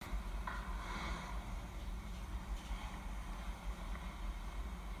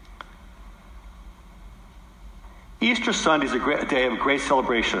Easter Sunday is a day of great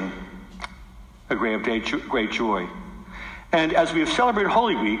celebration, a great joy. And as we have celebrated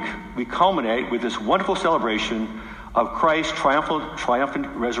Holy Week, we culminate with this wonderful celebration of Christ's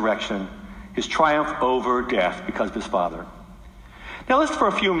triumphant resurrection, his triumph over death because of his Father. Now let's for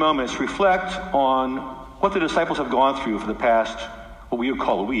a few moments reflect on what the disciples have gone through for the past, what we would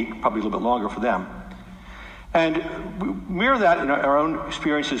call a week, probably a little bit longer for them. And we mirror that in our own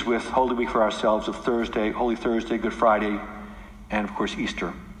experiences with Holy Week for ourselves of Thursday, Holy Thursday, Good Friday, and of course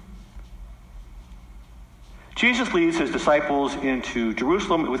Easter. Jesus leads his disciples into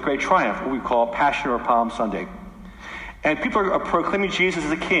Jerusalem with great triumph, what we call Passion or Palm Sunday. And people are proclaiming Jesus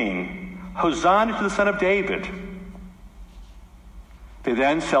as a king. Hosanna to the Son of David. They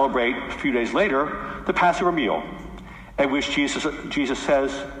then celebrate, a few days later, the Passover meal, at which Jesus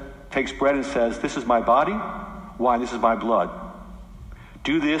takes bread and says, "This is my body, wine, this is my blood.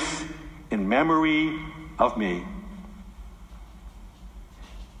 Do this in memory of me."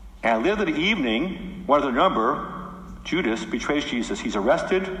 And later in the evening, one of their number, Judas, betrays Jesus. He's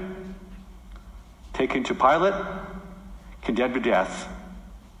arrested, taken to Pilate, condemned to death.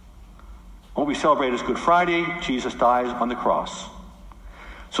 What we celebrate is Good Friday. Jesus dies on the cross.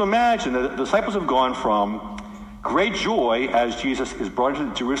 So imagine that the disciples have gone from great joy as Jesus is brought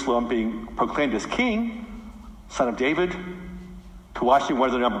into Jerusalem being proclaimed as king, son of David, to watching one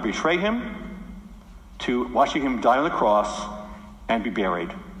of their number betray him, to watching him die on the cross and be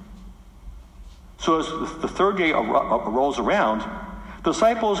buried. So as the third day rolls around, the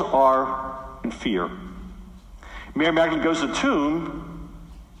disciples are in fear. Mary Magdalene goes to the tomb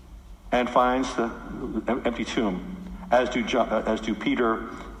and finds the empty tomb, as do Peter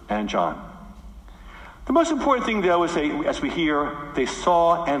and John. The most important thing, though, is as we hear, they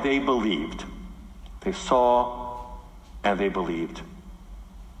saw and they believed. They saw and they believed.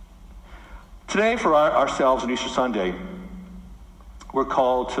 Today, for ourselves on Easter Sunday, we're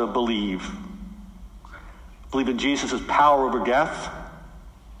called to believe. Believe in Jesus' power over death,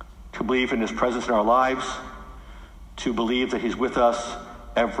 to believe in his presence in our lives, to believe that he's with us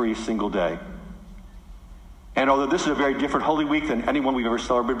every single day. And although this is a very different Holy Week than anyone we've ever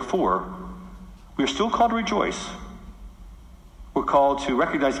celebrated before, we are still called to rejoice. We're called to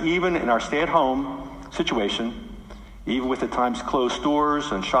recognize, even in our stay-at-home situation, even with at times closed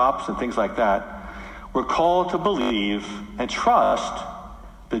stores and shops and things like that, we're called to believe and trust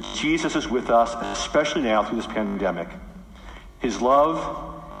that Jesus is with us, especially now through this pandemic. His love,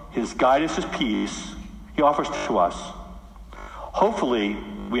 his guidance, his peace, he offers to us. Hopefully,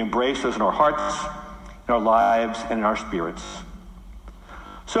 we embrace those in our hearts, in our lives, and in our spirits.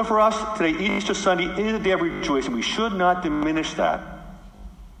 So for us today, Easter Sunday is a day of rejoicing. We should not diminish that.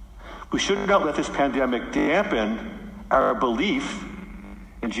 We should not let this pandemic dampen our belief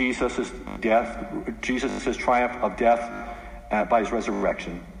in Jesus' death, Jesus' triumph of death by his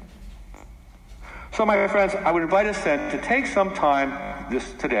resurrection. So my friends, I would invite us then to take some time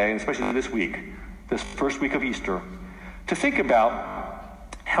today, and especially this week, this first week of Easter, to think about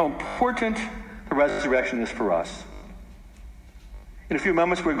how important the resurrection is for us. In a few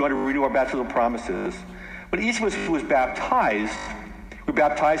moments, we're going to renew our baptismal promises. When each of us was baptized, we're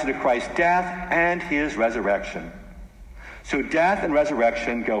baptized into Christ's death and his resurrection. So death and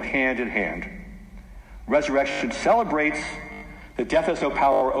resurrection go hand in hand. Resurrection celebrates that death has no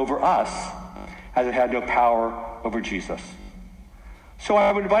power over us, as it had no power over Jesus. So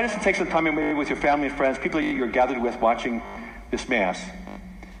I would invite us to take some time maybe with your family and friends, people that you're gathered with watching this Mass,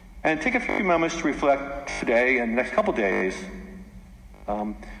 and take a few moments to reflect today and the next couple days.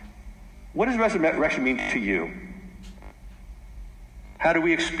 What does resurrection mean to you? How do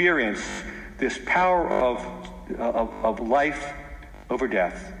we experience this power of life over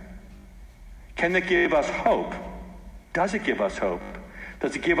death? Can it give us hope? Does it give us hope?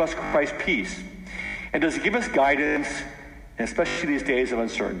 Does it give us Christ's peace? And does it give us guidance, and especially these days of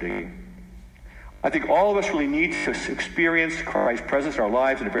uncertainty? I think all of us really need to experience Christ's presence in our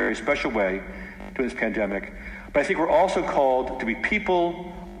lives in a very special way during this pandemic. But I think we're also called to be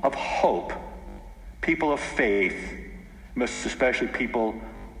people of hope, people of faith, most especially people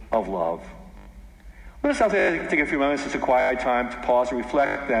of love. Let us now take a few moments. It's a quiet time to pause and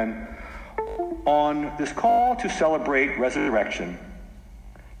reflect then on this call to celebrate resurrection,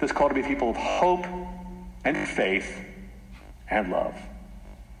 this call to be people of hope and faith and love.